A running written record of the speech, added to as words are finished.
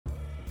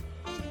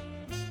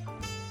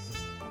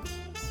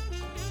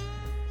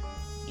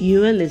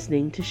You are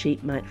listening to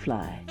Sheep Might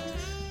Fly,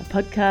 a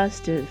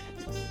podcast of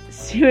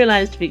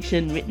serialised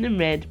fiction written and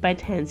read by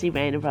Tansy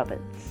Rayner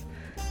Roberts.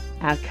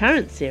 Our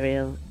current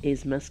serial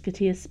is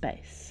Musketeer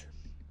Space.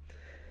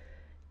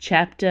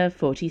 Chapter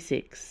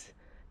 46,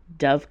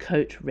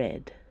 Dovecote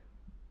Red.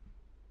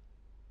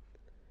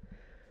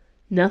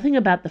 Nothing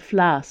about the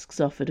flasks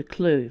offered a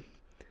clue.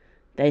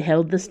 They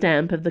held the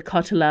stamp of the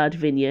Cotillard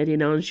vineyard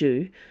in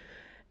Anjou,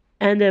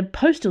 and a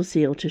postal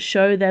seal to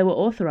show they were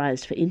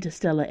authorised for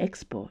interstellar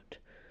export.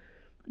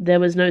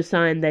 There was no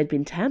sign they'd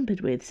been tampered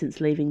with since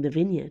leaving the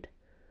vineyard.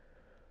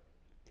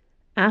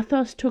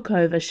 Athos took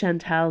over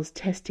Chantal's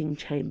testing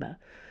chamber,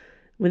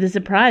 with a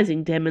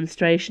surprising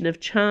demonstration of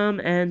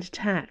charm and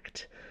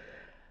tact,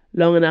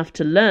 long enough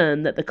to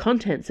learn that the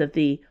contents of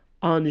the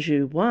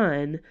Anjou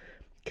wine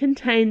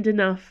contained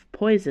enough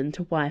poison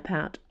to wipe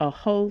out a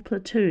whole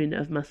platoon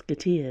of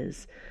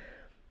musketeers,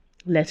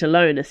 let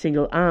alone a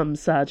single armed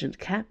sergeant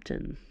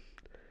captain.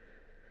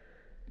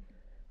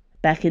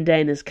 Back in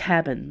Dana's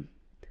cabin,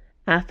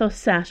 Athos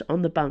sat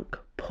on the bunk,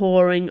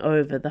 poring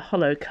over the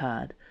hollow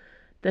card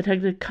that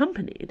had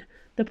accompanied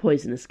the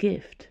poisonous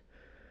gift.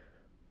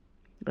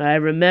 I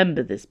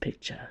remember this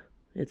picture.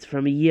 It's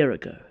from a year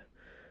ago.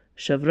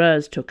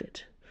 Chevreuse took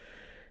it.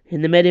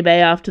 In the Medibay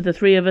after the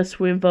three of us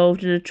were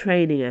involved in a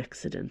training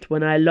accident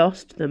when I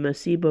lost the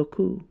Merci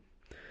Beaucoup.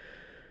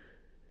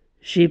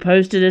 She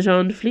posted it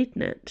on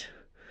FleetNet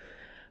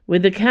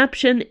with the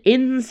caption,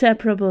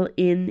 "Inseparable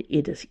in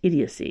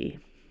idiocy."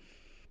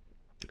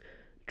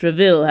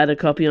 Treville had a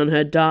copy on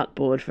her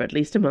dartboard for at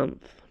least a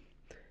month.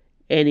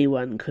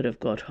 Anyone could have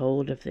got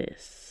hold of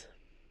this.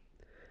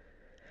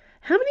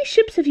 How many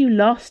ships have you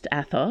lost,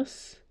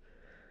 Athos?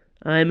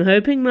 I'm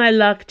hoping my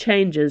luck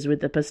changes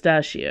with the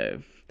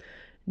pistachio.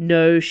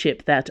 No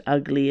ship that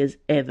ugly is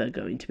ever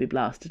going to be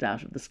blasted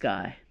out of the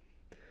sky.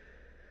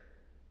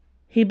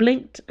 He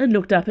blinked and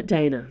looked up at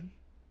Dana.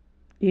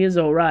 He is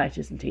all right,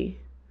 isn't he?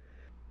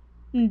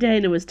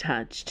 Dana was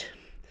touched.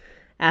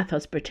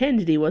 Athos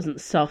pretended he wasn't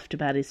soft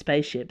about his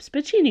spaceships,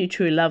 but she knew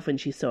true love when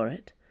she saw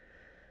it.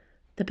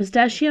 The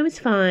pistachio is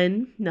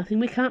fine, nothing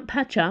we can't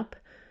patch up.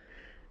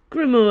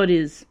 Grimaud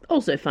is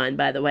also fine,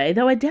 by the way,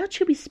 though I doubt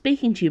she'll be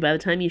speaking to you by the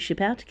time you ship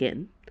out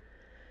again.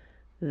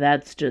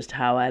 That's just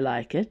how I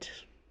like it,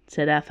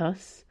 said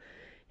Athos,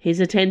 his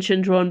attention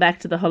drawn back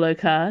to the hollow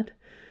card.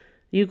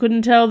 You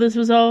couldn't tell this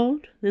was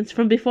old? It's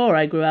from before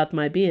I grew out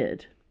my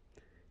beard.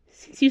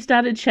 Since you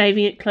started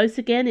shaving it close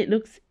again, it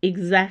looks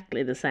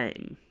exactly the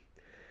same.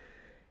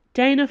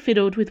 Dana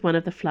fiddled with one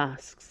of the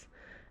flasks,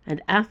 and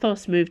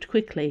Athos moved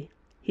quickly,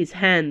 his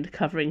hand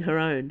covering her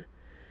own.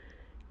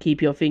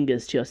 Keep your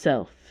fingers to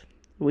yourself.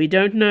 We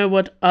don't know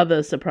what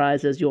other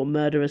surprises your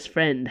murderous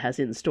friend has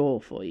in store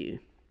for you.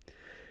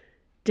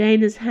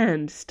 Dana's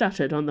hand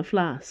stuttered on the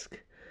flask.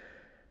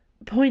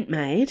 Point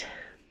made.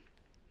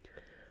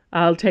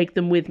 I'll take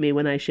them with me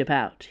when I ship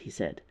out, he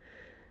said.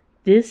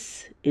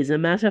 This is a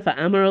matter for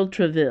Amiral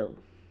Treville.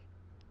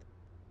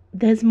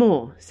 There's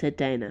more, said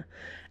Dana,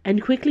 and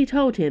quickly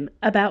told him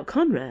about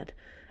Conrad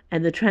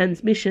and the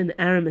transmission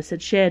Aramis had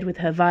shared with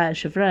her via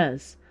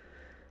Chevreuse.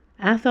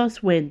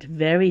 Athos went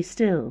very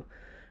still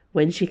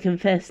when she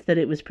confessed that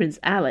it was Prince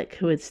Alec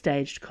who had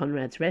staged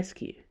Conrad's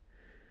rescue.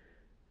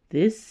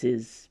 This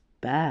is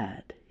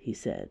bad, he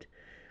said,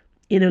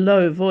 in a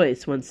low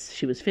voice once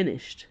she was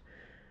finished.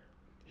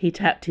 He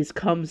tapped his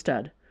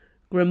comm-stud.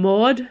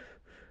 Grimaud,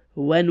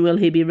 when will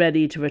he be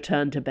ready to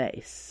return to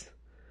base?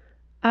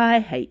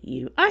 I hate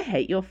you. I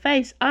hate your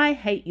face. I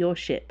hate your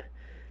ship,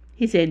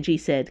 his NG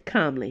said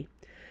calmly.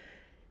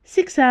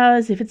 6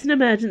 hours if it's an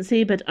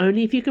emergency, but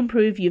only if you can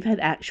prove you've had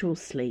actual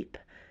sleep.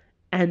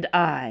 And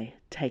I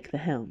take the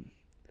helm.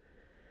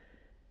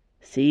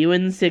 See you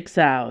in 6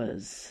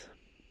 hours.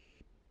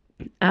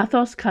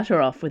 Athos cut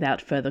her off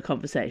without further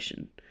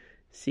conversation.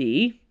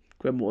 See,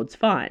 Grimaud's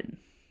fine.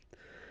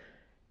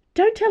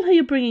 Don't tell her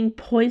you're bringing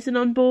poison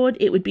on board.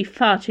 It would be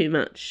far too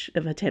much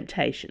of a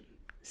temptation,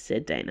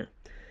 said Dana.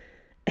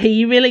 Are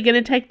you really going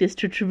to take this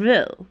to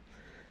Treville?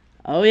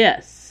 Oh,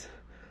 yes.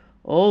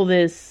 All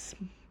this...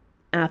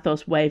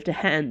 Athos waved a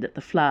hand at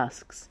the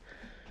flasks,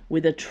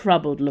 with a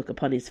troubled look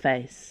upon his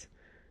face.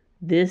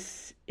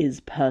 This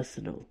is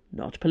personal,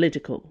 not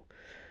political.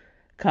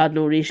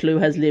 Cardinal Richelieu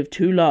has lived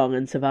too long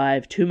and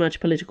survived too much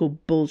political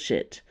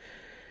bullshit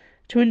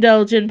to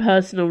indulge in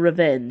personal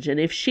revenge, and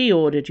if she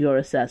ordered your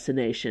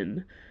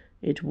assassination,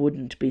 it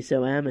wouldn't be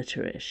so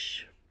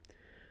amateurish.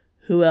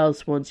 Who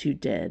else wants you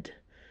dead?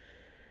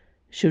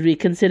 Should we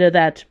consider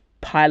that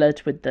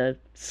pilot with the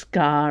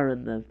scar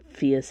and the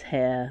fierce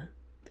hair?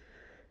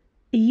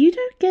 You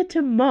don't get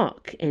to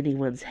mock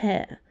anyone's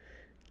hair,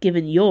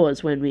 given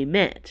yours when we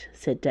met,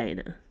 said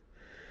Dana,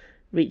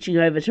 reaching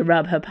over to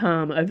rub her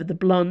palm over the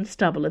blonde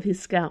stubble of his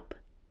scalp.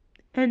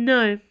 And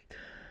no,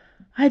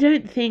 I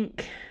don't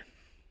think...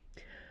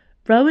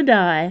 Ro and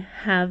I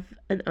have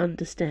an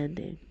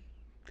understanding.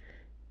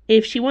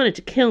 If she wanted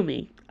to kill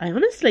me, I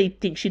honestly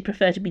think she'd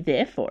prefer to be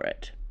there for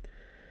it.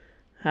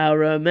 How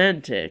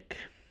romantic.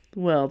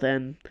 Well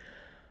then,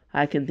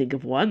 I can think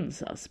of one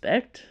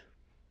suspect.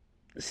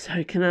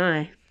 So can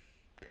I.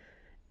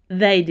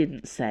 They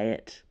didn't say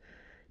it,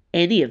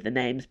 any of the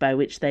names by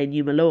which they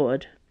knew my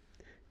lord.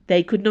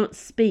 They could not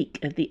speak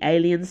of the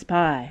alien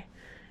spy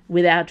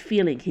without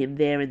feeling him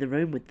there in the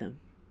room with them.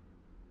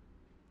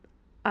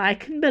 "I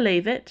can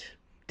believe it,"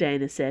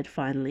 Dana said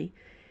finally.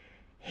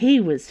 "He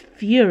was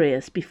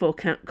furious before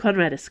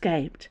Conrad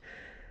escaped.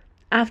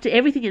 After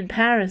everything in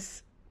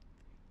Paris,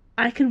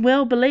 I can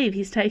well believe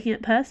he's taking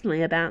it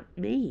personally about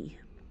me."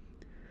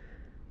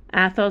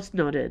 Athos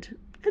nodded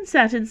and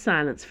sat in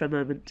silence for a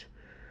moment.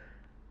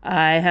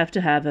 "I have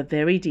to have a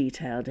very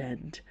detailed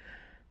and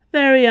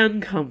very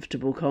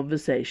uncomfortable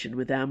conversation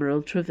with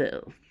Admiral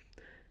Treville.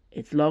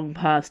 It's long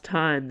past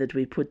time that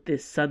we put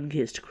this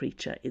sun-kissed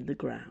creature in the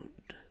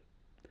ground."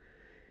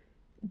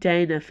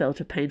 Dana felt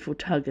a painful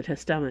tug at her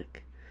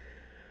stomach.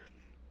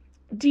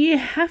 "Do you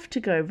have to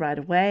go right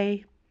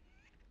away?"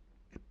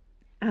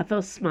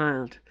 Athos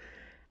smiled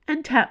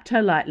and tapped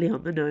her lightly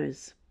on the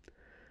nose.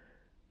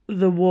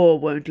 "The war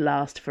won't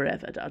last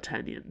forever,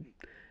 D'Artagnan.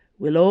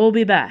 We'll all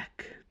be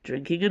back,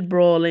 drinking and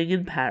brawling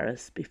in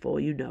Paris before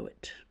you know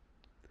it."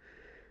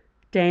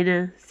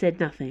 Dana said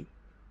nothing.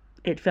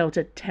 It felt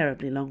a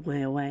terribly long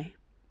way away.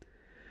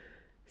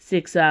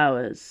 6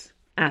 hours,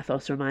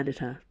 Athos reminded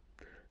her.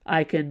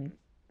 "I can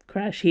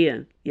crash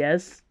here,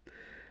 yes?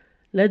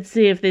 Let's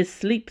see if this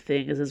sleep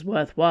thing is as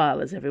worthwhile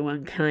as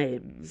everyone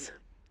claims."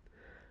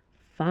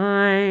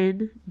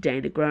 "Fine,"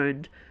 Dana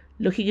groaned,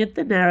 looking at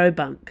the narrow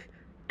bunk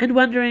and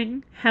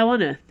wondering how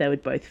on earth they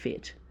would both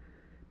fit.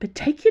 "But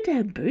take your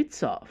damn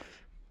boots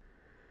off."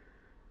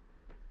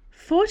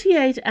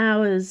 48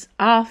 hours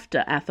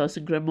after Athos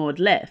and Grimaud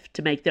left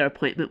to make their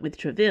appointment with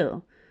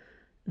Treville,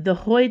 the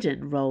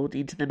Hoyden rolled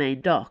into the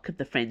main dock of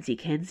the Frenzy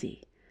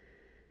Kenzie.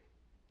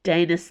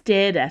 Dana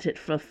stared at it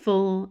for a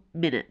full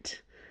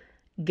minute,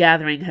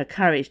 gathering her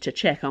courage to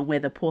check on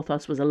whether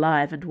Porthos was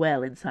alive and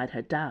well inside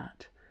her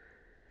dart.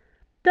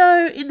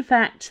 Though, in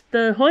fact,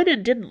 the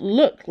Hoyden didn't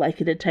look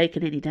like it had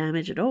taken any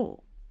damage at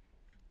all.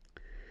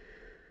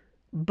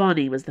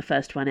 Bonnie was the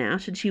first one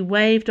out, and she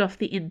waved off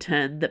the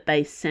intern that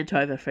Base sent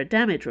over for a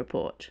damage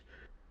report.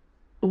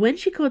 When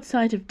she caught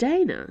sight of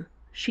Dana,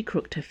 she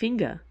crooked her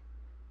finger.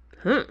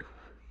 Huh.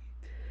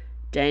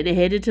 Dana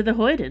headed to the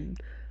Hoyden,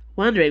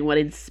 wondering what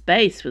in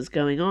space was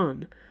going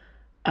on,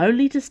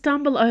 only to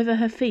stumble over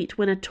her feet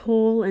when a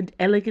tall and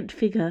elegant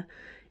figure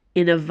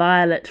in a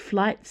violet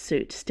flight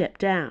suit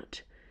stepped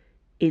out,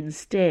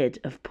 instead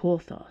of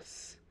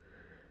Porthos.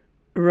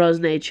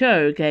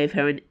 Rosne-Cho gave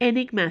her an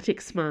enigmatic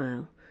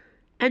smile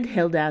and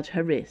held out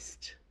her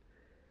wrist.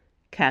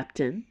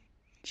 "Captain,"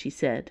 she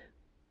said.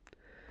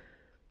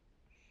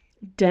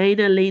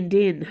 Dana leaned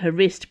in, her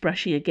wrist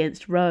brushing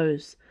against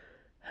Rose.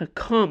 Her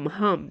comm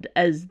hummed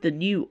as the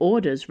new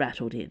orders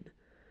rattled in.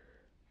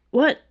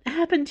 "What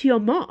happened to your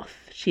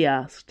moth?" she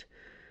asked,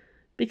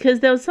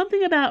 because there was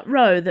something about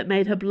Ro that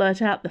made her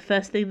blurt out the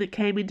first thing that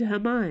came into her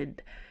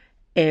mind,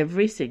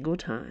 every single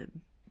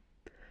time.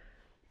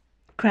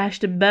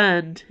 "Crashed and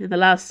burned in the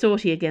last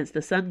sortie against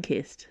the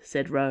Sun-Kissed,"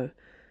 said Ro,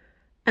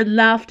 and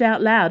laughed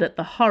out loud at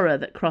the horror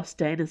that crossed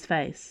Dana's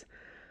face.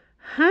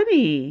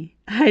 "Honey,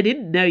 I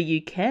didn't know you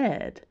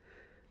cared."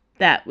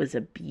 "That was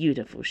a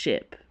beautiful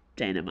ship,"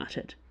 Dana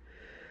muttered.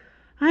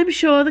 "I'm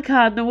sure the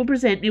Cardinal will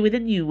present me with a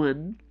new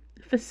one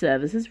for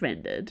services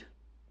rendered."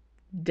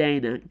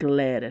 Dana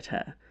glared at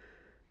her.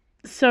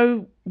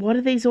 "So what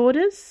are these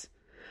orders?"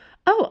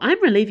 "Oh,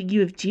 I'm relieving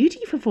you of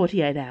duty for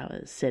 48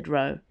 hours, said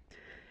Ro.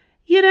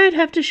 "You don't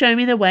have to show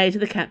me the way to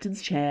the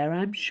captain's chair.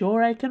 I'm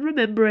sure I can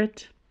remember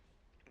it."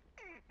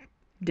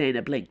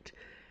 Dana blinked.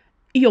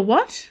 "You're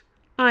what?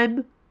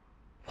 I'm...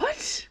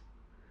 what?"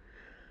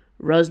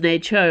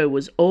 Rosne-Cho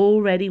was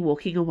already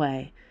walking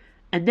away,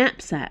 a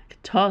knapsack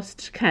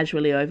tossed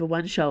casually over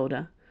one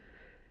shoulder.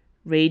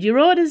 "Read your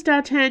orders,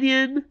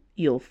 D'Artagnan.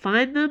 You'll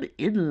find them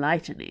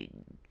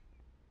enlightening."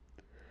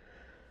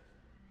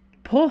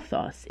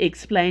 Porthos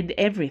explained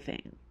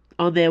everything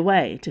on their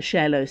way to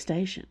Chaillot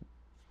Station.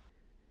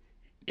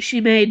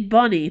 She made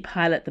Bonnie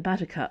pilot the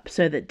Buttercup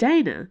so that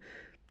Dana,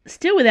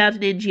 still without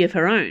an NG of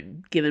her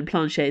own, given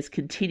Planchet's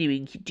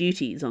continuing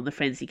duties on the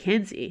Frenzy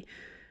Kenzie,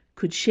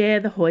 could share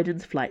the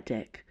Hoyden's flight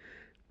deck,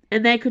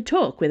 and they could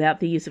talk without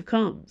the use of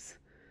comms.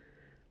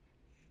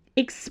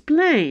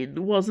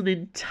 Explain wasn't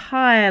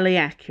entirely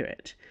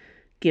accurate,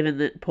 given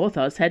that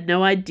Porthos had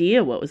no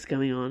idea what was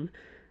going on,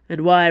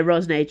 and why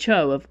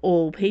Rosne-Cho, of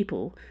all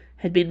people,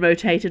 had been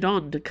rotated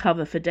on to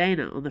cover for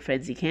Dana on the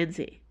Frenzy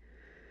Kenzie.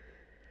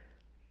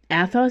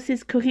 "Athos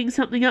is cooking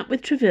something up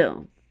with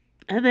Treville,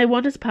 and they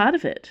want us part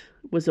of it,"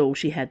 was all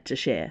she had to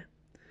share.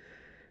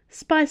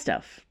 "Spy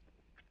stuff."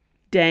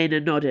 Dana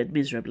nodded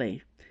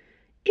miserably.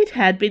 It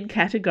had been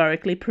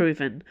categorically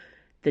proven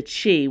that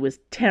she was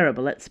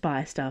terrible at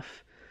spy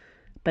stuff,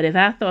 but if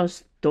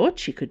Athos thought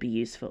she could be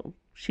useful,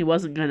 she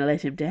wasn't going to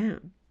let him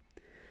down.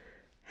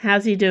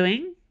 "How's he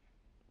doing?"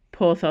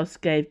 Porthos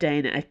gave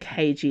Dana a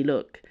cagey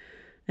look,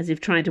 as if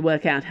trying to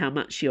work out how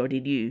much she already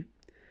knew.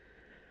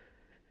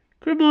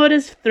 "Grimaud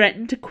has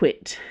threatened to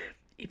quit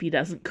if he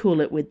doesn't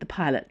cool it with the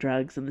pilot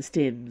drugs and the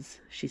stims,"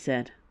 she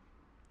said.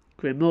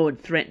 "Grimaud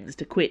threatens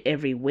to quit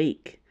every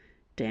week,"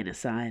 Dana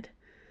sighed.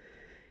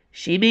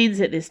 She means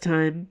it this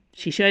time.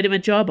 She showed him a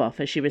job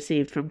offer she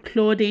received from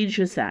Claudine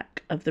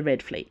Jussac of the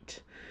Red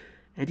Fleet,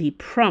 and he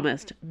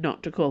promised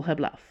not to call her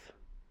bluff.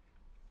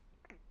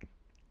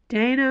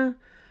 Dana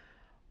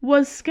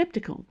was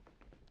sceptical.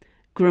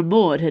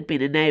 Grimoire had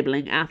been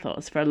enabling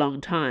Athos for a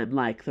long time,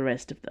 like the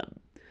rest of them.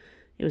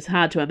 It was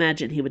hard to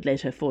imagine he would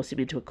let her force him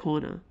into a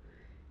corner.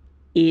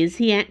 Is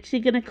he actually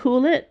going to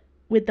cool it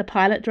with the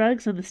pilot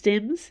drugs and the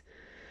stims?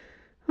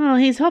 Oh,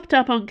 he's hopped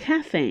up on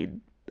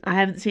caffeine. I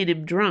haven't seen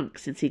him drunk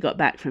since he got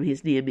back from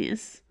his near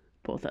miss,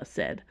 Porthos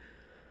said.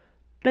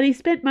 But he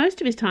spent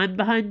most of his time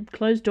behind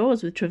closed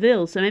doors with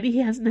Tréville, so maybe he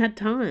hasn't had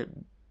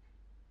time.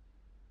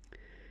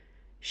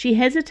 She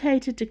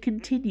hesitated to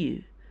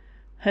continue,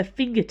 her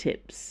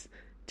fingertips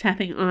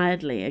tapping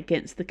idly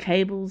against the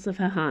cables of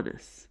her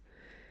harness.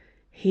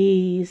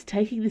 He's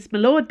taking this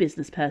milord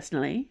business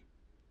personally.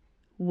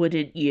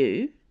 Wouldn't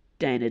you?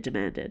 Dana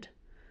demanded.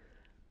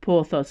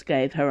 Porthos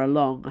gave her a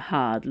long,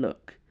 hard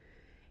look.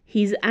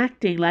 He's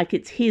acting like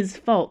it's his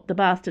fault the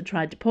bastard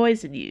tried to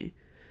poison you.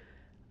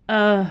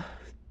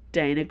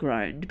 Dana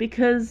groaned,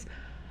 because,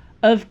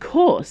 of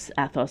course,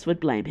 Athos would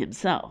blame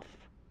himself.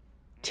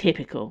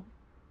 Typical.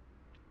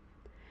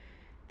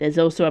 There's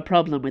also a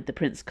problem with the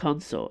Prince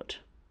Consort,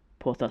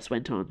 Porthos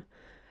went on.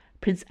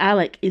 Prince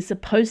Alec is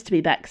supposed to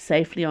be back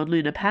safely on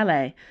Luna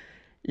Palais,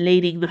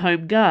 leading the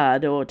home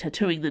guard or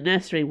tattooing the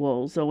nursery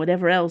walls or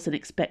whatever else an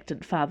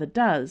expectant father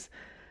does,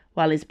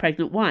 while his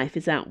pregnant wife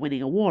is out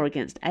winning a war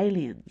against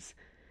aliens.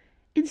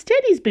 Instead,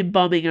 he's been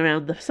bombing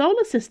around the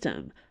solar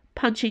system,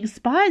 punching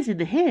spies in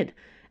the head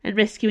and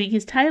rescuing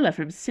his tailor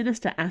from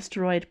sinister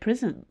asteroid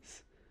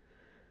prisons.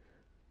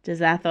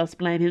 Does Athos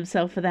blame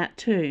himself for that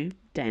too?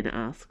 Dana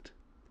asked.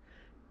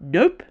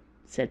 Nope,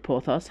 said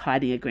Porthos,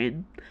 hiding a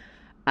grin.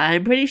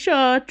 I'm pretty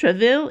sure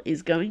Tréville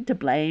is going to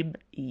blame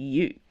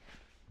you.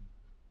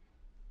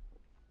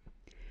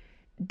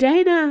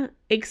 Dana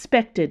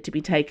expected to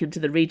be taken to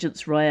the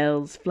Regent's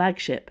Royal's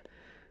flagship,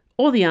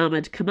 or the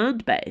armoured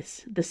command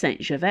base, the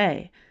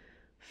Saint-Gervais.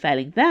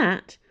 Failing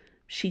that,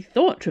 she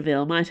thought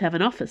Tréville might have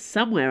an office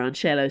somewhere on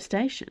Chaillot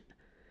Station.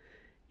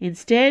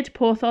 Instead,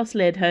 Porthos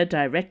led her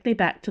directly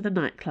back to the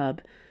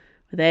nightclub,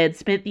 where they had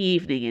spent the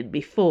evening in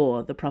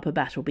before the proper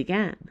battle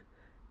began.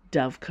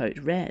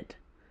 Dovecote Red.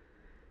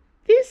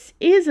 This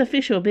is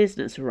official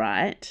business,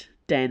 right?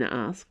 Dana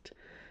asked,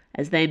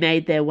 as they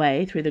made their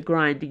way through the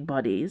grinding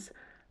bodies,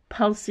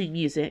 pulsing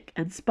music,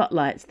 and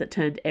spotlights that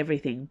turned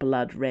everything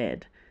blood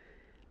red.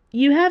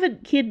 You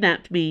haven't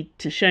kidnapped me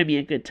to show me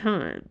a good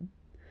time.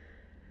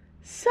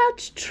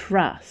 Such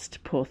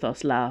trust,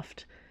 Porthos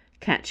laughed,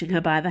 catching her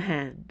by the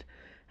hand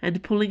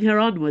and pulling her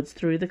onwards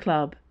through the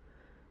club.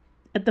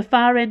 At the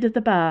far end of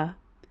the bar,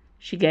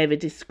 she gave a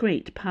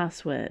discreet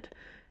password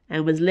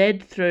and was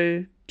led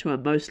through to a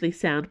mostly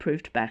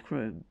soundproofed back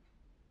room.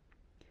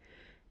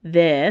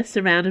 There,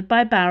 surrounded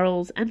by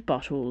barrels and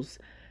bottles,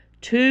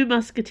 2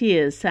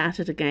 musketeers sat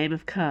at a game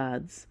of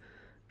cards,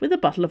 with a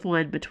bottle of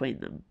wine between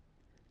them,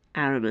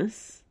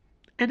 Aramis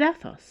and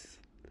Athos.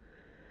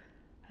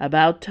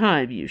 About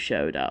time you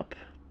showed up,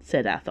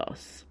 said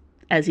Athos,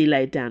 as he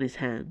laid down his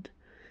hand.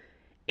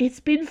 It's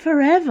been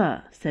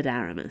forever, said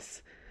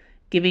Aramis,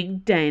 giving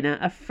Dana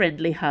a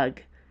friendly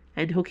hug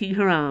and hooking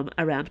her arm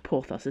around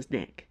Porthos's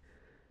neck.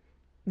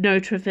 No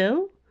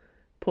Tréville?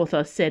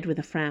 Porthos said with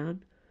a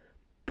frown,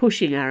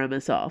 pushing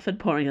Aramis off and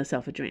pouring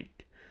herself a drink.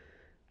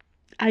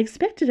 I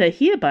expected her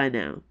here by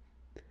now.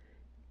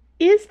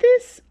 Is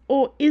this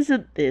or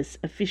isn't this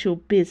official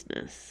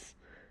business?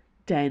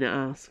 Dana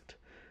asked,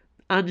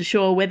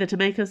 unsure whether to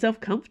make herself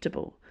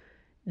comfortable.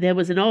 There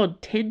was an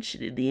odd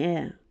tension in the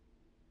air.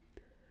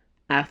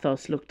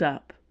 Athos looked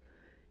up,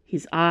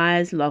 his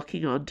eyes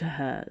locking onto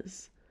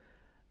hers.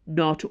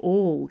 Not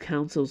all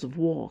councils of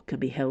war can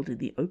be held in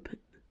the open,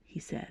 he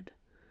said.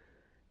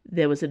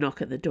 There was a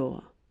knock at the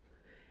door.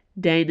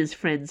 Dana's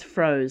friends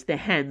froze, their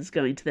hands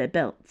going to their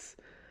belts.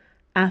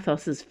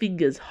 Athos's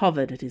fingers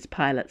hovered at his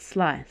pilot's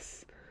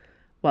slice,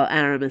 while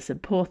Aramis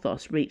and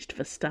Porthos reached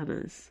for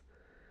stunners.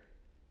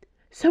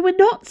 So we're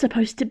not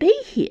supposed to be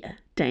here,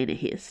 Dana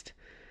hissed.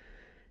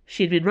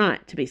 She'd been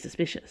right to be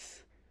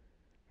suspicious.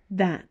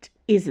 That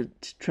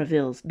isn't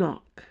Tréville's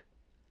knock,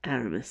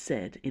 Aramis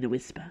said in a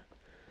whisper.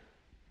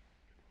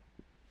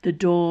 The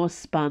door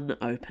spun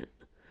open.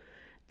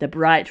 The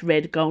bright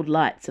red-gold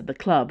lights of the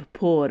club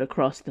poured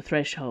across the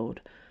threshold,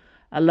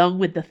 along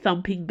with the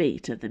thumping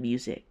beat of the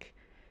music.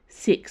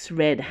 6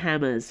 red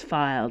hammers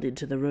filed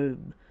into the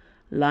room,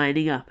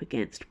 lining up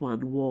against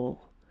one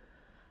wall.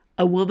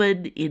 A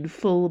woman in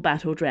full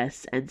battle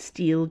dress and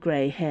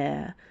steel-grey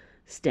hair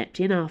stepped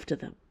in after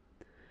them.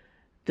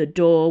 The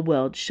door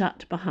whirled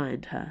shut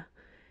behind her,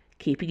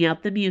 keeping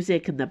out the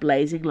music and the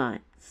blazing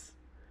lights,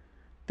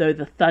 though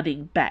the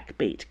thudding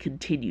backbeat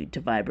continued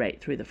to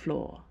vibrate through the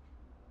floor.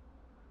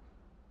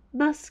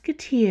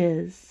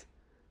 Musketeers,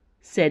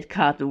 said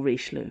Cardinal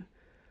Richelieu.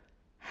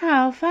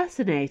 How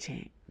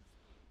fascinating.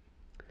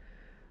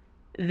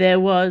 There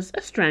was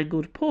a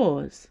strangled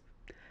pause.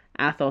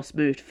 Athos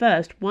moved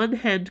first, one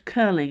hand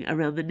curling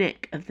around the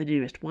neck of the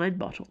nearest wine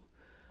bottle.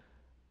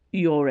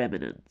 Your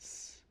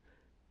Eminence,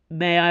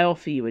 may I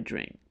offer you a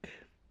drink?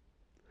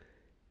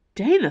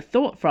 Dana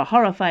thought for a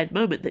horrified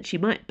moment that she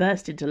might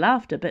burst into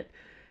laughter, but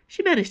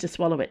she managed to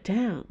swallow it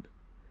down.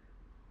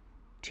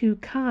 Too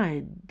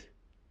kind,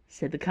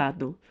 said the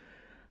Cardinal.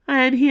 I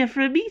am here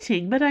for a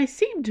meeting, but I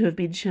seem to have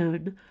been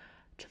shown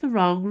to the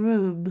wrong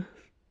room.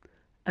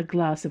 A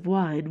glass of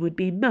wine would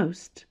be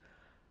most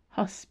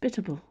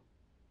hospitable.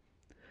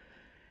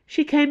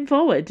 She came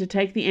forward to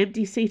take the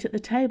empty seat at the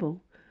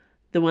table,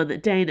 the one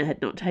that Dana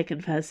had not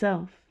taken for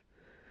herself.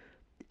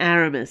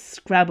 Aramis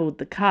scrabbled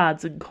the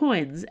cards and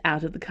coins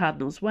out of the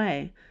Cardinal's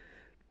way.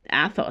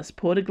 Athos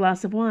poured a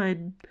glass of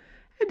wine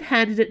and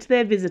handed it to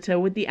their visitor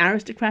with the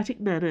aristocratic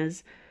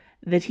manners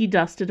that he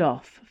dusted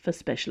off for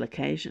special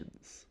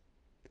occasions.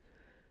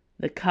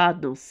 The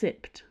Cardinal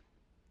sipped.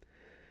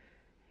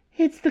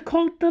 "It's the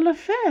Comte de la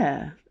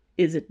Fère,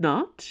 is it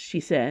not?" she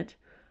said,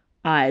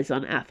 eyes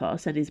on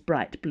Athos and his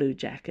bright blue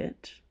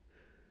jacket.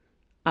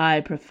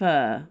 "I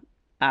prefer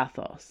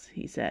Athos,"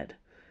 he said.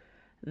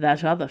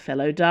 "That other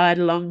fellow died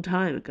a long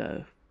time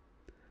ago."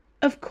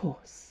 "Of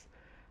course.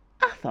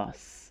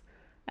 Athos.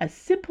 A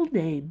simple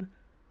name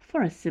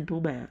for a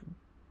simple man."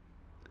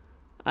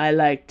 "I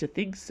like to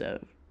think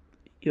so,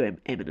 Your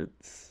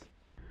Eminence."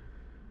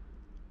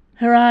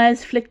 Her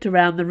eyes flicked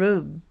around the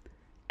room.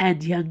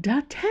 "And young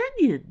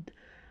D'Artagnan,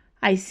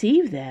 I see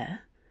you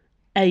there.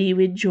 Are you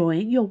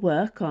enjoying your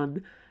work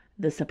on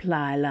the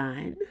supply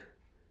line?"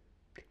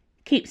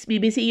 "Keeps me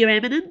busy, Your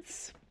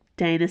Eminence,"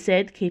 Dana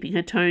said, keeping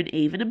her tone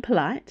even and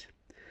polite.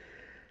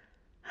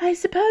 "I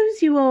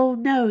suppose you all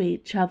know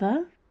each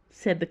other,"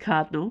 said the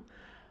Cardinal,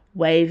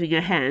 waving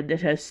a hand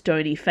at her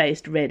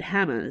stony-faced red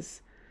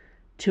hammers.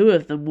 Two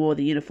of them wore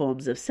the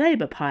uniforms of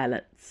sabre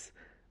pilots,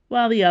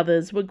 while the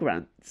others were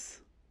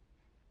grunts.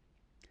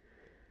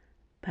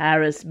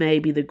 "Paris may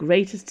be the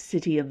greatest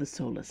city in the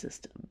solar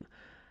system,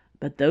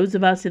 but those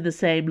of us in the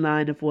same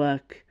line of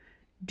work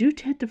do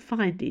tend to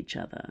find each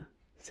other,"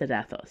 said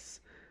Athos,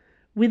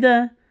 with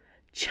a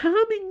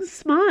charming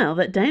smile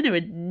that Dana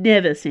had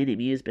never seen him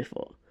use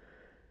before.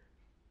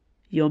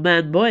 "Your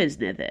man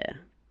Boisnet there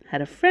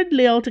had a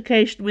friendly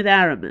altercation with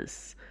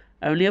Aramis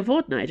only a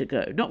fortnight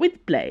ago, not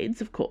with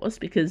blades, of course,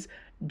 because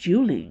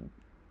duelling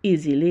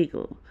is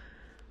illegal.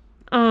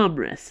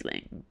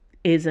 Arm-wrestling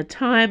is a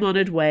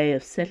time-honoured way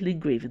of settling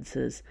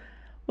grievances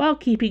while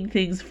keeping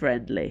things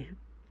friendly."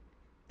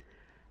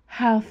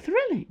 "How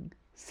thrilling,"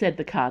 said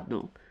the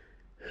Cardinal.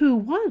 "Who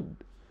won?"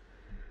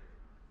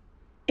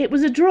 "It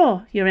was a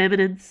draw, Your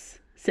Eminence,"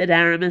 said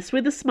Aramis,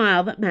 with a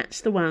smile that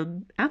matched the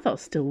one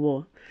Athos still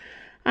wore.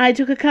 "I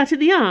took a cut in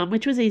the arm,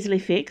 which was easily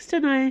fixed,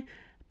 and I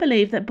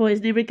believe that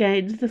Boisnet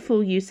regained the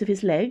full use of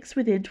his legs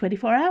within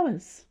 24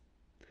 hours.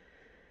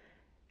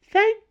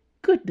 "Thank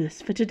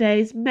goodness for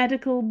today's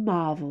medical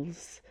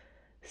marvels,"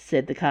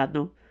 said the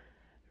Cardinal.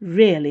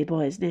 "Really,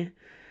 Boisnet,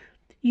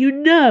 you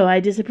know I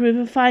disapprove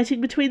of fighting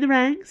between the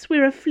ranks.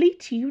 We're a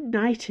fleet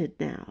united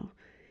now.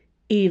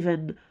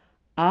 Even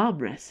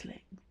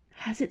arm-wrestling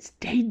has its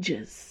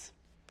dangers."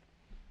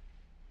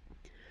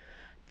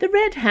 The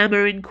red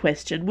hammer in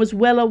question was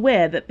well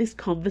aware that this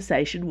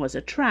conversation was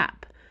a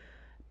trap,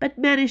 but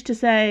managed to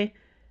say,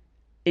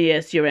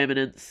 "Yes, Your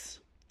Eminence,"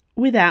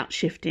 without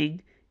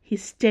shifting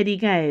his steady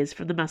gaze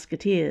from the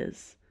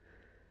musketeers.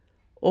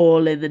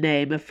 "All in the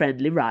name of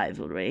friendly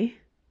rivalry,"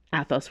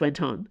 Athos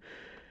went on.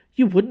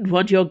 "You wouldn't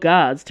want your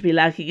guards to be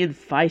lacking in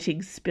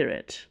fighting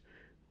spirit,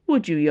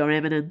 would you, Your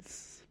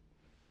Eminence?"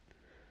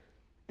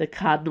 The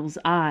Cardinal's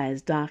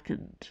eyes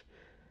darkened.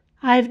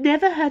 "I've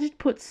never heard it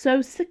put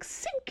so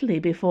succinctly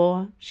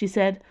before," she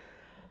said.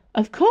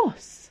 "Of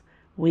course,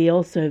 we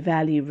also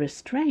value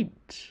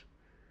restraint."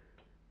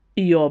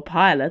 "Your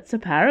pilots are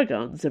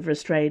paragons of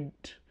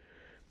restraint,"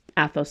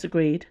 Athos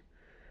agreed.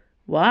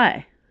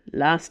 "Why,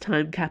 last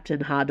time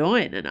Captain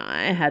Hardoin and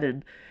I had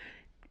an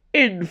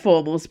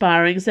informal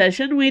sparring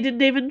session, we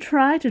didn't even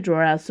try to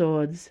draw our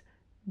swords,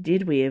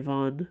 did we,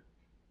 Yvonne?"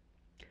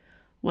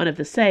 One of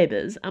the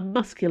sabres, a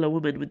muscular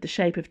woman with the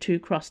shape of two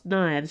crossed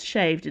knives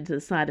shaved into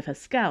the side of her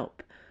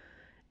scalp,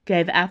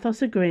 gave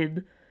Athos a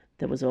grin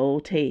that was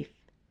all teeth.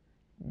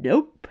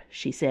 "Nope,"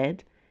 she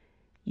said.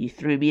 "You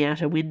threw me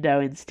out a window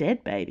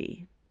instead,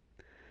 baby."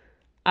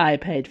 "I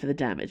paid for the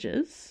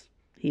damages,"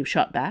 he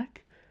shot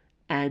back.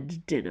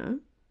 "And dinner."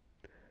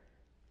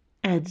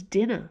 "And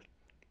dinner,"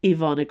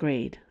 Yvonne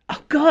agreed.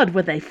 Oh, God,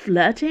 were they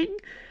flirting?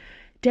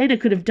 Dana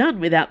could have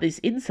done without this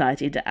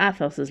insight into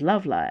Athos's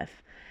love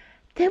life.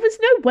 There was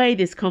no way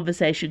this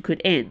conversation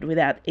could end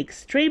without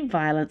extreme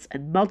violence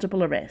and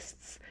multiple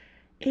arrests.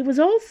 It was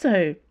all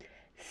so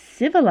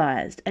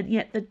civilized, and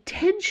yet the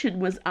tension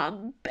was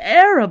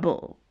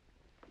unbearable.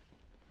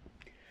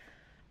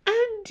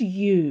 "And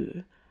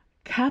you,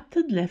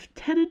 Captain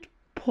Lieutenant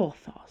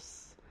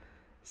Porthos,"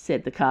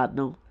 said the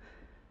Cardinal,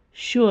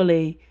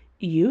 "surely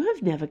you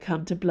have never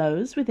come to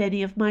blows with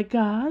any of my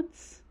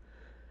guards?"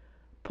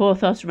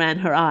 Porthos ran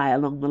her eye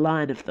along the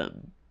line of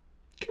them,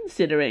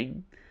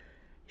 considering.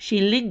 She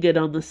lingered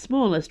on the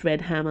smallest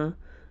red hammer,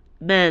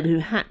 man who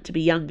had to be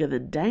younger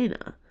than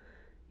Dana.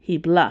 He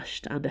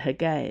blushed under her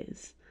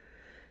gaze.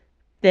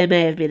 There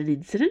may have been an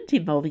incident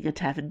involving a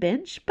tavern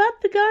bench,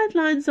 but the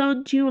guidelines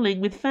on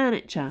duelling with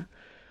furniture,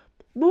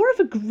 more of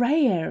a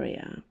grey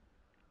area.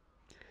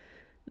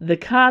 The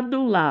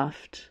Cardinal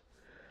laughed,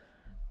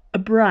 a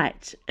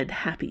bright and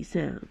happy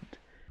sound.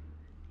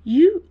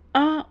 You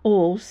are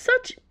all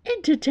such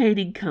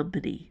entertaining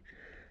company.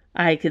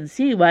 I can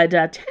see why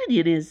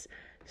D'Artagnan is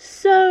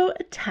so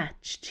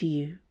attached to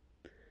you.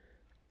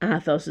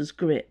 Athos's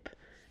grip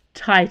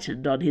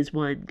tightened on his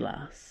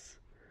wine-glass.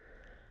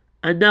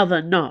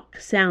 Another knock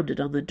sounded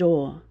on the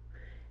door.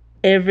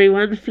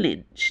 Everyone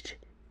flinched,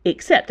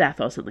 except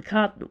Athos and the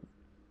Cardinal.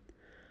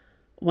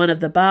 One of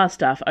the bar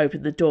staff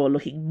opened the door,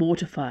 looking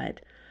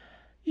mortified.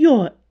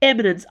 "Your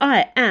Eminence,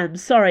 I am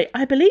sorry.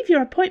 I believe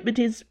your appointment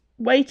is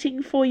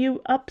waiting for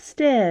you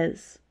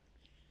upstairs."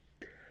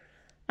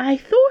 "I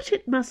thought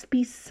it must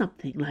be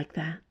something like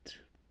that."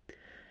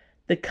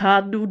 The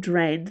Cardinal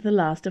drained the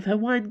last of her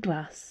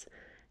wine-glass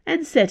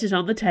and set it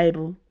on the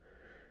table.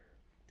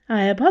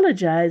 "I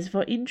apologize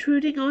for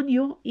intruding on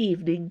your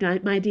evening,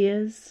 my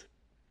dears."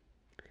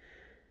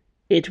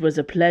 "It was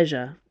a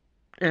pleasure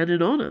and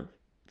an honour,"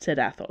 said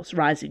Athos,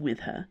 rising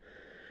with her.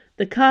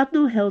 The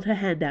Cardinal held her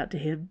hand out to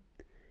him.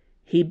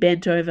 He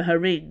bent over her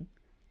ring,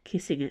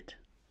 kissing it.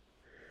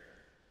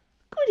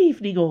 "Good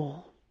evening,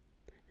 all,"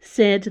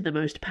 said the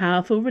most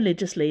powerful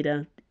religious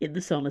leader in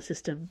the solar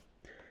system,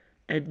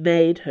 and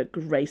made her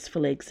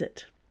graceful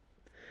exit.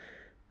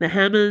 The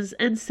hammers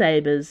and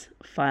sabres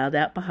filed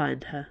out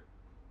behind her.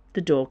 The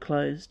door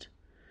closed.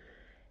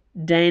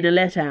 Dana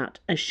let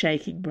out a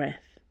shaking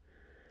breath.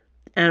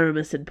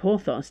 Aramis and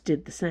Porthos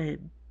did the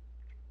same.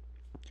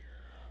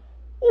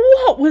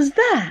 "What was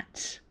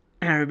that?"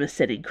 Aramis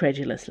said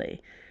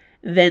incredulously,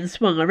 then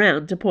swung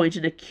around to point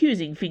an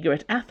accusing finger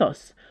at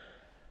Athos.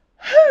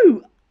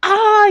 "Who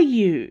are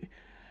you?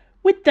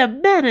 With the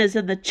manners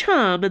and the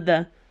charm and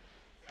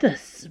the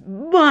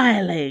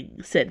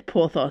smiling," said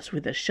Porthos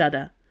with a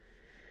shudder.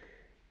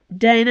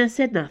 Dana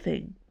said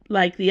nothing.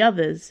 Like the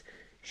others,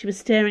 she was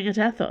staring at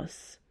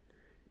Athos.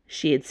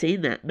 She had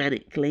seen that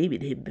manic gleam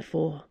in him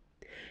before,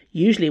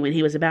 usually when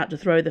he was about to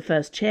throw the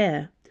first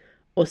chair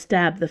or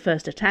stab the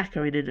first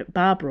attacker in a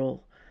bar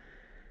brawl.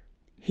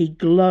 He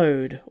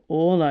glowed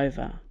all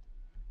over.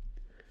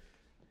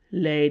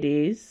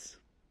 "Ladies,"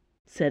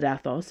 said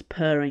Athos,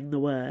 purring the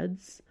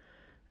words,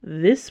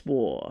 "this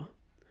war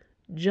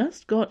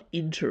just got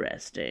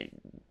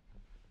interesting."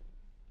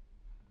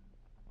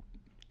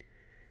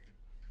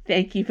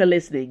 Thank you for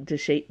listening to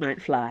Sheep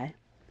Might Fly.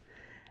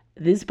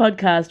 This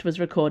podcast was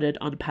recorded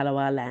on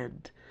Palawa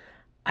land.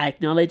 I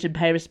acknowledge and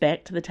pay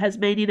respect to the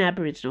Tasmanian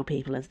Aboriginal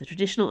people as the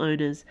traditional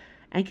owners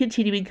and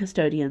continuing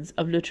custodians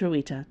of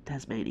Lutruwita,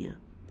 Tasmania.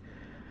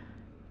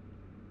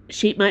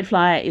 Sheep Might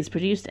Fly is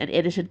produced and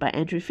edited by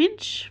Andrew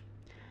Finch.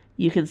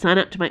 You can sign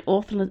up to my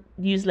author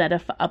newsletter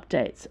for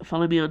updates.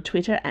 Follow me on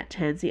Twitter at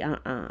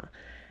TansyRR.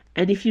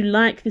 And if you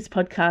like this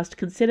podcast,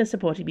 consider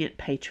supporting me at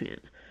Patreon,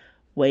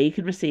 where you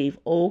can receive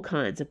all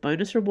kinds of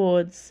bonus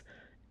rewards,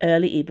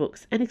 early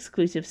ebooks, and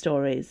exclusive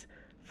stories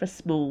for a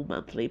small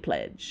monthly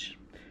pledge.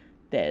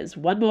 There's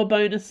one more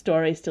bonus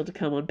story still to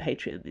come on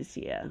Patreon this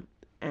year,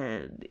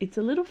 and it's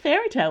a little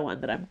fairy tale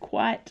one that I'm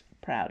quite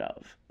proud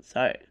of.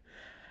 So,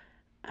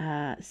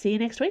 see you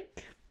next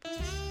week.